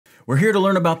We're here to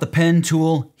learn about the pen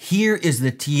tool. Here is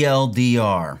the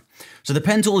TLDR. So the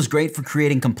pen tool is great for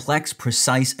creating complex,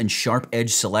 precise, and sharp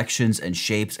edge selections and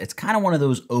shapes. It's kind of one of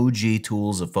those OG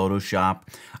tools of Photoshop.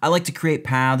 I like to create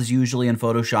paths usually in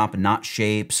Photoshop, not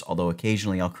shapes, although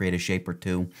occasionally I'll create a shape or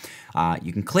two.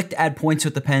 You can click to add points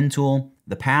with the pen tool.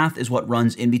 The path is what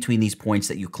runs in between these points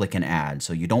that you click and add.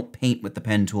 So you don't paint with the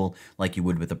pen tool like you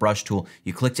would with the brush tool.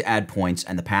 You click to add points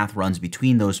and the path runs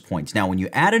between those points. Now, when you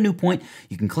add a new point,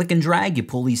 you can click and drag. You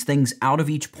pull these things out of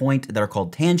each point that are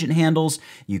called tangent handles.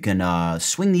 You can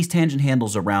swing these tangent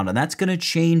handles around, and that's going to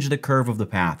change the curve of the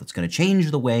path. It's going to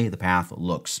change the way the path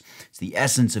looks. It's the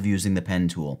essence of using the pen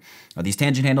tool. These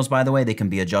tangent handles, by the way, they can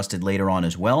be adjusted later on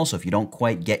as well. So if you don't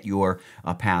quite get your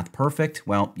path perfect,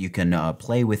 well, you can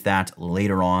play with that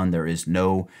later on. There is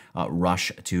no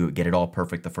rush to get it all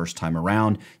perfect the first time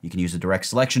around. You can use the direct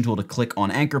selection tool to click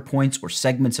on anchor points or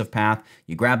segments of path.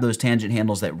 You grab those tangent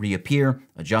handles that reappear,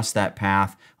 adjust that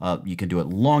path. You can do it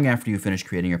long after you finish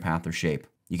creating your path or shape.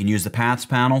 You can use the Paths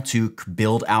panel to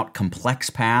build out complex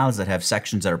paths that have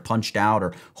sections that are punched out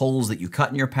or holes that you cut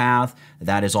in your path.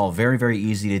 That is all very, very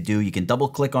easy to do. You can double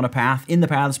click on a path in the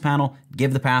Paths panel,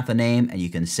 give the path a name, and you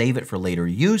can save it for later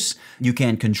use. You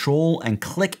can control and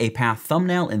click a path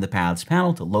thumbnail in the Paths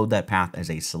panel to load that path as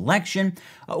a selection,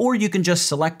 or you can just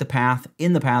select the path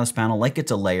in the Paths panel like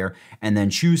it's a layer and then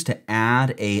choose to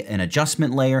add an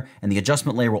adjustment layer, and the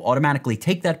adjustment layer will automatically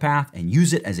take that path and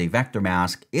use it as a vector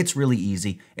mask. It's really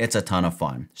easy. It's a ton of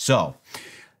fun. So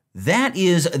that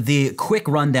is the quick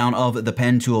rundown of the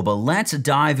pen tool, but let's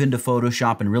dive into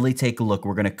Photoshop and really take a look.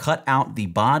 We're going to cut out the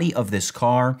body of this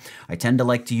car. I tend to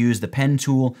like to use the pen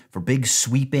tool for big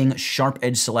sweeping, sharp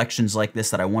edge selections like this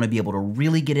that I want to be able to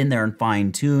really get in there and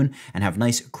fine tune and have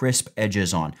nice crisp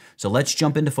edges on. So let's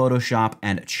jump into Photoshop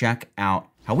and check out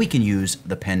how we can use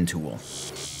the pen tool.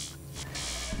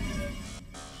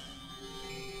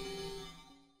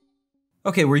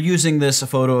 Okay, we're using this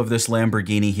photo of this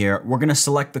Lamborghini here. We're gonna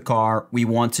select the car. We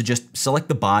want to just select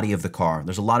the body of the car.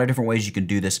 There's a lot of different ways you can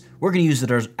do this. We're gonna use it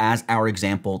as our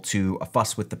example to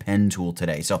fuss with the pen tool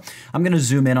today. So I'm gonna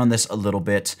zoom in on this a little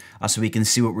bit so we can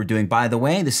see what we're doing. By the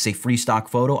way, this is a free stock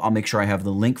photo. I'll make sure I have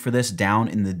the link for this down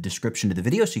in the description of the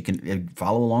video so you can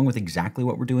follow along with exactly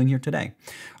what we're doing here today.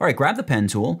 All right, grab the pen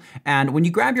tool. And when you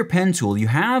grab your pen tool, you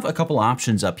have a couple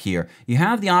options up here. You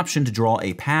have the option to draw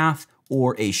a path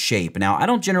or a shape. Now, I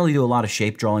don't generally do a lot of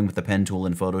shape drawing with the pen tool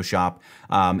in Photoshop.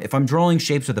 If I'm drawing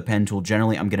shapes with the pen tool,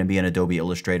 generally I'm gonna be in Adobe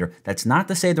Illustrator. That's not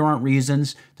to say there aren't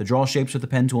reasons to draw shapes with the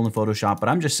pen tool in Photoshop, but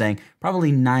I'm just saying probably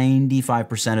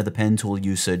 95% of the pen tool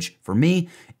usage for me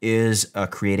is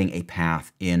creating a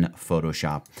path in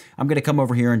Photoshop. I'm gonna come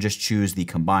over here and just choose the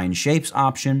Combine Shapes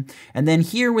option. And then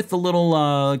here with the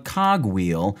little cog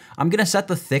wheel, I'm gonna set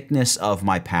the thickness of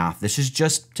my path. This is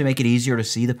just to make it easier to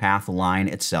see the path line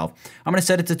itself. I'm gonna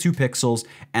set it to 2 pixels,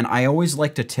 and I always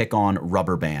like to tick on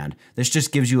rubber band. This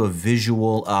just gives you a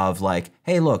visual of like,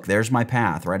 hey, look, there's my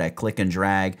path, right? I click and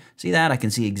drag. See that? I can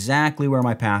see exactly where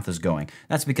my path is going.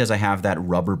 That's because I have that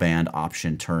rubber band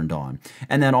option turned on.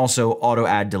 And then also auto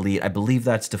add delete. I believe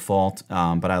that's default,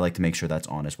 but I like to make sure that's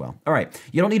on as well. All right,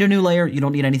 you don't need a new layer. You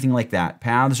don't need anything like that.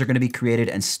 Paths are gonna be created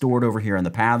and stored over here in the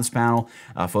Paths panel.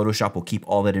 Photoshop will keep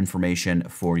all that information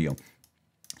for you.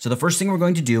 So the first thing we're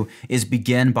going to do is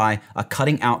begin by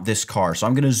cutting out this car. So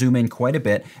I'm gonna zoom in quite a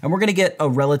bit, and we're gonna get a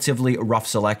relatively rough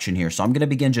selection here. So I'm gonna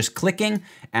begin just clicking,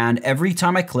 and every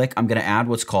time I click, I'm gonna add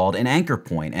what's called an anchor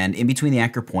point. And in between the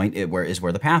anchor point is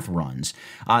where the path runs.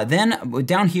 Then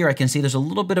down here, I can see there's a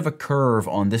little bit of a curve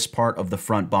on this part of the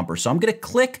front bumper. So I'm gonna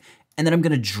click, and then I'm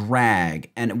gonna drag.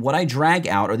 And what I drag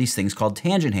out are these things called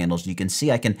tangent handles. You can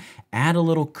see I can add a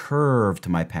little curve to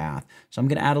my path. So I'm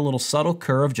gonna add a little subtle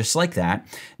curve just like that.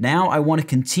 Now I wanna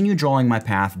continue drawing my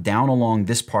path down along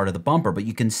this part of the bumper, but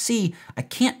you can see I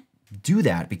can't do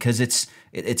that because it's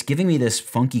giving me this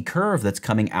funky curve that's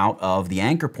coming out of the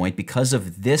anchor point because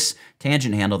of this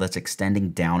tangent handle that's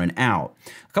extending down and out.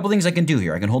 A couple things I can do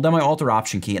here. I can hold down my Alt or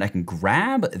Option key and I can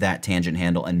grab that tangent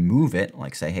handle and move it,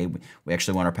 like say, hey, we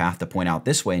actually want our path to point out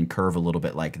this way and curve a little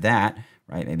bit like that,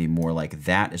 right? Maybe more like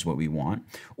that is what we want.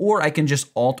 Or I can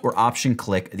just Alt or Option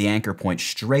click the anchor point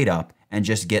straight up and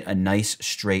just get a nice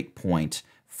straight point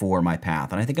for my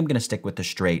path. And I think I'm gonna stick with the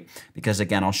straight because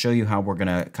again, I'll show you how we're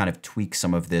gonna kind of tweak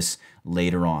some of this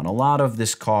later on. A lot of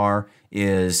this car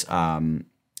is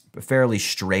fairly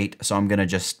straight, so I'm gonna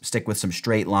just stick with some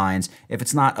straight lines. If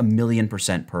it's not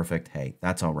 1,000,000% perfect, hey,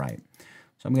 that's all right.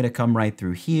 So I'm gonna come right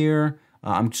through here.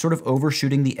 I'm sort of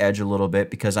overshooting the edge a little bit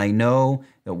because I know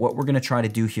that what we're gonna try to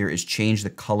do here is change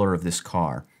the color of this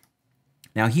car.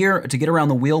 Now here, to get around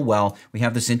the wheel well, we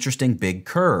have this interesting big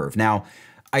curve. Now,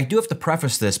 I do have to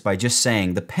preface this by just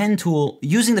saying the pen tool,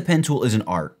 using the pen tool is an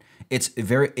art.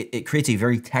 It creates a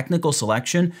very technical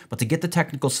selection, but to get the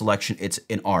technical selection, it's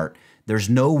an art. There's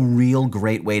no real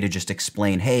great way to just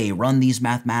explain, hey, run these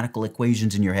mathematical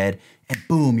equations in your head, and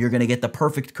boom, you're gonna get the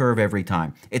perfect curve every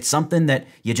time. It's something that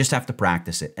you just have to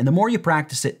practice it. And the more you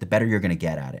practice it, the better you're gonna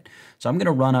get at it. So I'm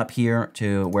gonna run up here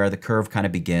to where the curve kind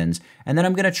of begins, and then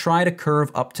I'm gonna try to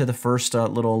curve up to the first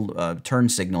little turn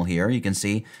signal here. You can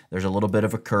see there's a little bit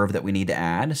of a curve that we need to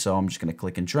add. So I'm just gonna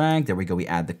click and drag. There we go, we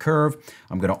add the curve.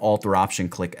 I'm gonna Alt-Option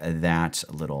click that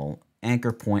little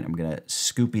anchor point. I'm gonna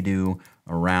Scoopy-Doo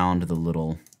around the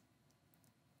little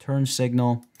turn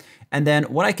signal. And then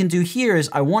what I can do here is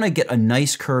I want to get a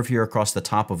nice curve here across the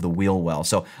top of the wheel well.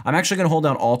 So I'm actually going to hold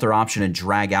down Alt or Option and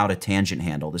drag out a tangent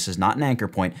handle. This is not an anchor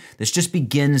point. This just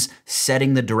begins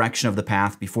setting the direction of the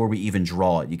path before we even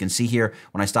draw it. You can see here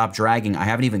when I stop dragging, I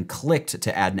haven't even clicked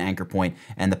to add an anchor point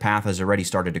and the path has already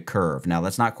started to curve. Now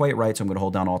that's not quite right, so I'm going to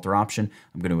hold down Alt or Option.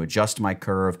 I'm going to adjust my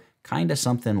curve, kind of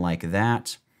something like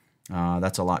that.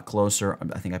 That's a lot closer.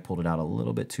 I think I pulled it out a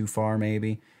little bit too far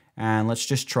maybe. And let's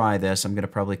just try this. I'm going to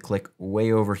probably click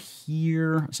way over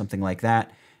here, something like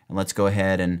that. And let's go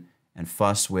ahead and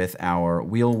fuss with our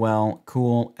wheel well.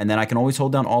 Cool. And then I can always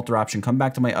hold down Alt or Option, come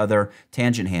back to my other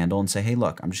tangent handle and say, hey,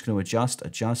 look, I'm just going to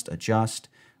adjust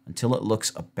until it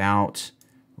looks about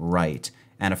right.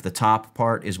 And if the top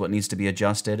part is what needs to be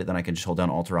adjusted, then I can just hold down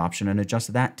Alt or Option and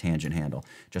adjust that tangent handle,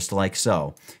 just like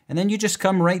so. And then you just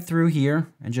come right through here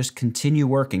and just continue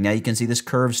working. Now you can see this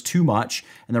curves too much,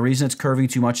 and the reason it's curving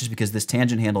too much is because this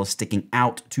tangent handle is sticking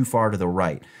out too far to the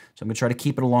right. So I'm gonna try to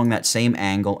keep it along that same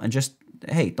angle and just,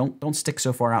 hey, don't stick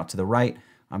so far out to the right.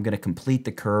 I'm gonna complete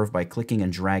the curve by clicking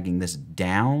and dragging this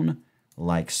down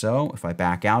like so. If I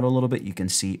back out a little bit, you can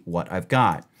see what I've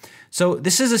got. So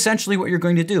this is essentially what you're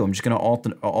going to do. I'm just going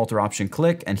to Alt or Option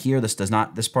click, and here this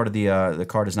part of the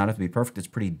car does not have to be perfect. It's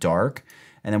pretty dark.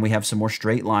 And then we have some more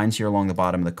straight lines here along the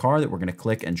bottom of the car that we're going to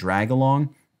click and drag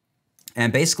along.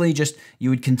 And basically just, you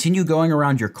would continue going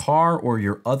around your car or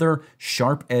your other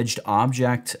sharp-edged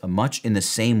object much in the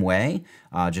same way,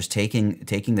 just taking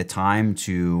the time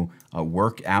to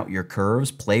work out your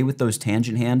curves, play with those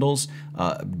tangent handles,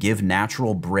 give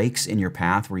natural breaks in your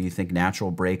path where you think natural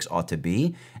breaks ought to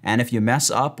be. And if you mess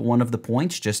up one of the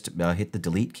points, just hit the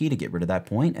delete key to get rid of that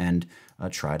point and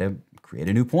try to create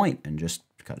a new point and just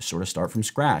kind of sort of start from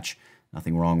scratch.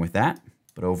 Nothing wrong with that.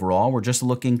 But overall, we're just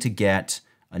looking to get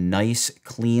a nice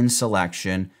clean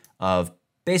selection of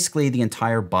basically the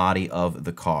entire body of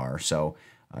the car. So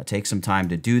take some time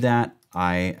to do that.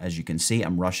 As you can see,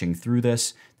 I'm rushing through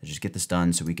this to just get this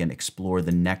done so we can explore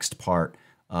the next part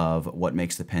of what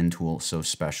makes the pen tool so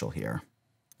special here.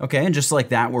 Okay, and just like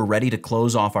that, we're ready to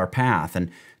close off our path.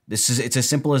 And it's as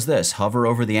simple as this. Hover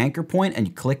over the anchor point and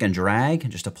you click and drag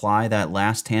and just apply that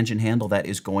last tangent handle that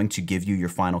is going to give you your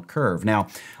final curve. Now,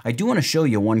 I do want to show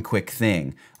you one quick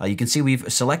thing. You can see we've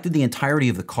selected the entirety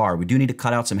of the car. We do need to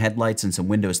cut out some headlights and some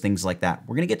windows, things like that.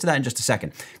 We're going to get to that in just a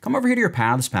second. Come over here to your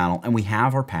paths panel and we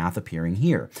have our path appearing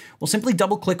here. We'll simply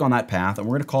double click on that path and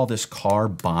we're going to call this car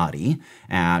body,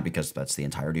 and because that's the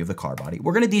entirety of the car body.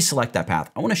 We're going to deselect that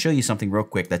path. I want to show you something real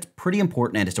quick that's pretty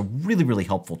important and it's a really, really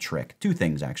helpful trick. Two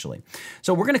things actually.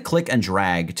 So we're going to click and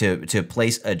drag to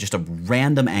place just a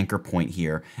random anchor point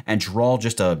here and draw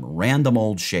just a random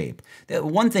old shape. The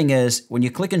one thing is when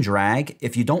you click and drag,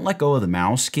 if you don't let go of the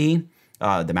mouse key,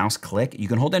 the mouse click, you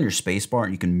can hold down your space bar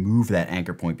and you can move that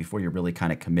anchor point before you really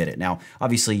kind of commit it. Now,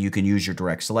 obviously you can use your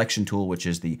direct selection tool, which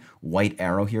is the white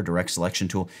arrow here, direct selection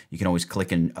tool. You can always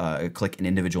click an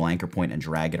individual anchor point and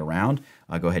drag it around.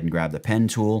 Go ahead and grab the pen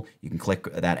tool. You can click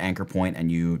that anchor point and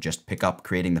you just pick up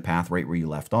creating the path right where you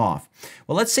left off.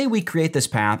 Well, let's say we create this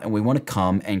path and we want to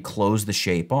come and close the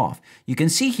shape off. You can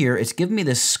see here, it's giving me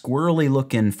this squirrely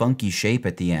looking funky shape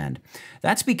at the end.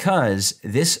 That's because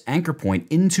this anchor point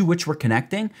into which we're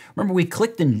connecting, remember we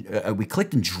clicked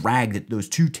and dragged those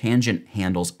two tangent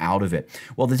handles out of it.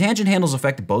 Well, the tangent handles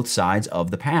affect both sides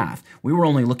of the path. We were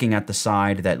only looking at the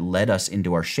side that led us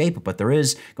into our shape, but there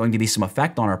is going to be some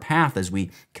effect on our path as we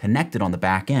connect it on the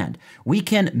back end. We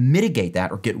can mitigate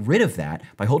that or get rid of that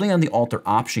by holding down the Alt or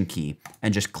Option key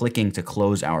and just clicking to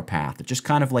close our path. It just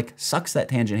kind of like sucks that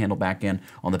tangent handle back in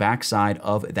on the back side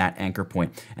of that anchor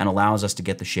point and allows us to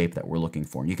get the shape that we're looking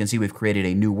for. And you can see we've created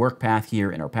a new work path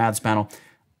here in our paths panel.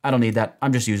 I don't need that.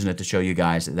 I'm just using it to show you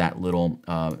guys that little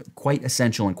quite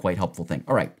essential and quite helpful thing.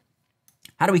 All right.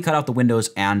 How do we cut out the windows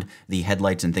and the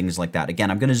headlights and things like that? Again,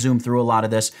 I'm going to zoom through a lot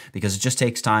of this because it just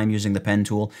takes time using the pen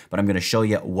tool, but I'm going to show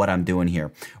you what I'm doing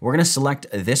here. We're going to select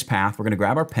this path. We're going to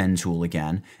grab our pen tool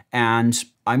again, and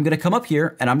I'm gonna come up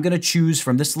here and I'm gonna choose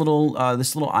from this little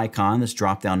icon, this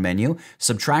drop-down menu,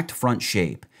 subtract front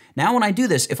shape. Now when I do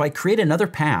this, if I create another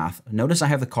path, notice I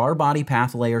have the car body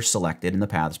path layer selected in the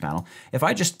paths panel. If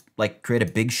I just like create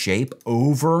a big shape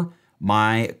over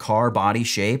my car body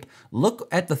shape, look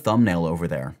at the thumbnail over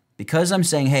there. Because I'm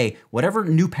saying, hey, whatever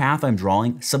new path I'm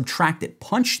drawing, subtract it.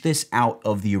 Punch this out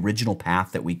of the original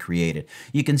path that we created.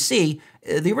 You can see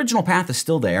the original path is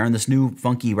still there, and this new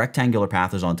funky rectangular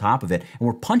path is on top of it, and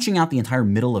we're punching out the entire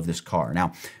middle of this car.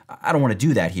 Now, I don't want to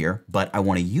do that here, but I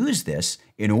want to use this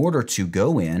in order to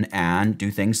go in and do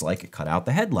things like cut out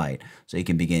the headlight. So you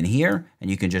can begin here,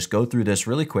 and you can just go through this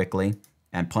really quickly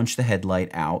and punch the headlight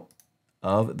out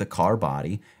of the car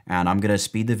body. And I'm going to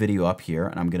speed the video up here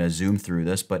and I'm going to zoom through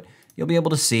this, but you'll be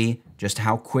able to see just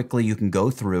how quickly you can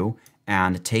go through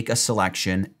and take a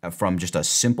selection from just a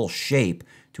simple shape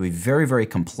to a very, very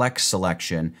complex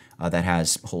selection that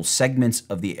has whole segments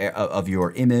of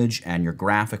your image and your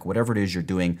graphic, whatever it is you're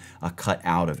doing, cut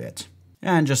out of it.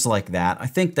 And just like that, I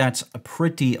think that's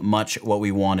pretty much what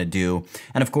we want to do.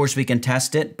 And of course, we can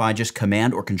test it by just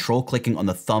Command or Control clicking on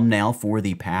the thumbnail for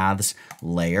the paths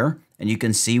layer. And you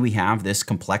can see we have this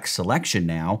complex selection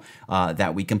now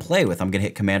that we can play with. I'm going to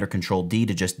hit Command or Control D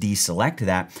to just deselect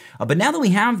that. But now that we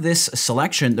have this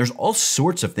selection, there's all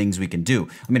sorts of things we can do.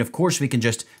 I mean, of course, we can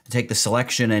just take the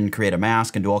selection and create a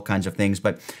mask and do all kinds of things.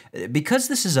 But because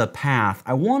this is a path,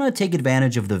 I want to take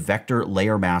advantage of the vector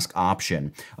layer mask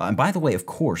option. And by the way, of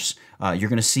course, you're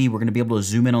going to see we're going to be able to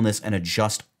zoom in on this and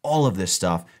adjust all of this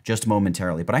stuff just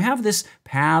momentarily. But I have this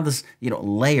paths,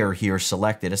 layer here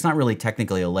selected. It's not really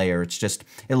technically a layer. It's just,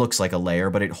 it looks like a layer,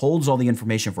 but it holds all the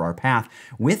information for our path.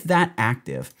 With that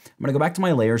active, I'm going to go back to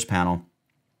my layers panel.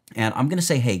 And I'm going to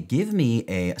say, hey, give me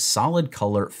a solid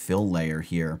color fill layer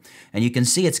here. And you can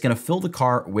see it's going to fill the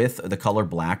car with the color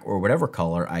black or whatever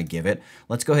color I give it.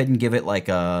 Let's go ahead and give it like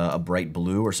a bright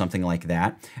blue or something like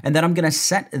that. And then I'm going to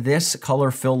set this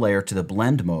color fill layer to the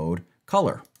blend mode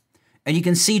color. And you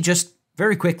can see just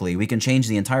very quickly, we can change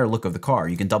the entire look of the car.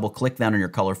 You can double click down on your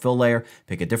color fill layer,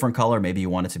 pick a different color. Maybe you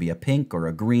want it to be a pink or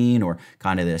a green or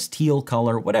kind of this teal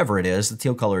color, whatever it is. The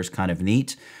teal color is kind of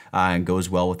neat and goes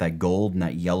well with that gold and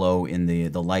that yellow in the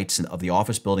lights of the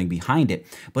office building behind it.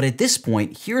 But at this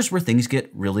point, here's where things get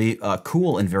really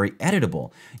cool and very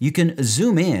editable. You can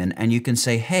zoom in and you can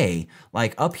say, hey,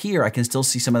 like up here, I can still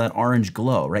see some of that orange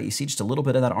glow, right? You see just a little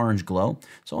bit of that orange glow.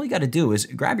 So all you got to do is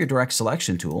grab your direct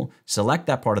selection tool, select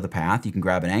that part of the path. You can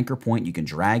grab an anchor point, you can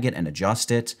drag it and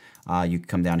adjust it. You can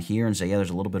come down here and say, yeah, there's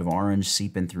a little bit of orange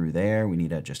seeping through there. We need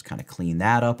to just kind of clean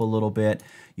that up a little bit.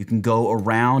 You can go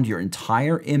around your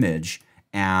entire image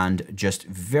and just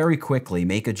very quickly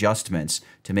make adjustments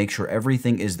to make sure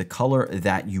everything is the color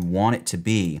that you want it to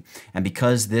be. And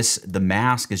because the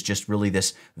mask is just really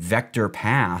this vector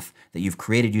path that you've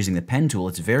created using the pen tool,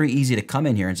 it's very easy to come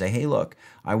in here and say, hey, look,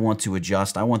 I want to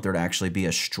adjust. I want there to actually be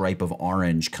a stripe of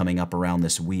orange coming up around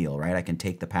this wheel, right? I can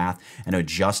take the path and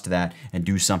adjust that and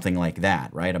do something like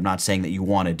that, right? I'm not saying that you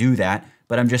want to do that,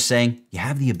 but I'm just saying you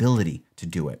have the ability to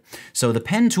do it. So the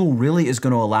pen tool really is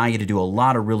going to allow you to do a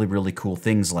lot of really, really cool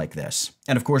things like this.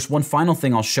 And of course, one final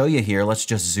thing I'll show you here, let's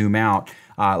just zoom out.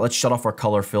 Let's shut off our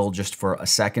color fill just for a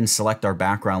second, select our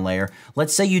background layer.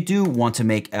 Let's say you do want to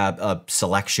make a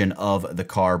selection of the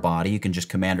car body. You can just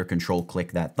Command or Control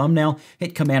click that thumbnail,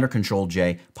 hit Command or Control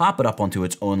J, pop it up onto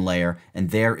its own layer, and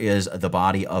there is the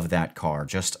body of that car,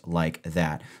 just like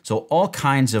that. So all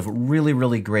kinds of really,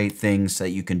 really great things that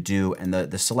you can do, and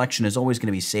the selection is always going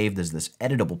to be saved as this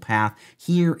editable path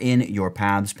here in your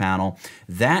Paths panel.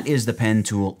 That is the pen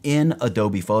tool in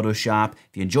Adobe Photoshop.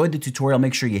 If you enjoyed the tutorial,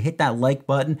 make sure you hit that like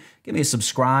button. Give me a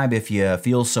subscribe if you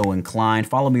feel so inclined.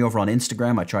 Follow me over on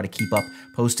Instagram. I try to keep up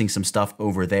posting some stuff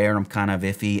over there. I'm kind of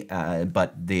iffy,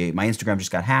 but my Instagram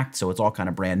just got hacked, so it's all kind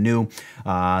of brand new.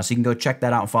 So you can go check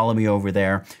that out and follow me over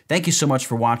there. Thank you so much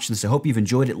for watching this. I hope you've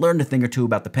enjoyed it, learned a thing or two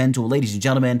about the pen tool. Ladies and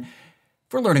gentlemen,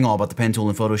 for learning all about the pen tool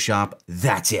in Photoshop,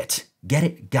 that's it. Get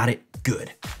it, got it,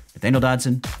 good. Nathaniel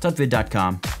Dodson,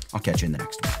 tutvid.com. I'll catch you in the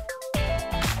next one.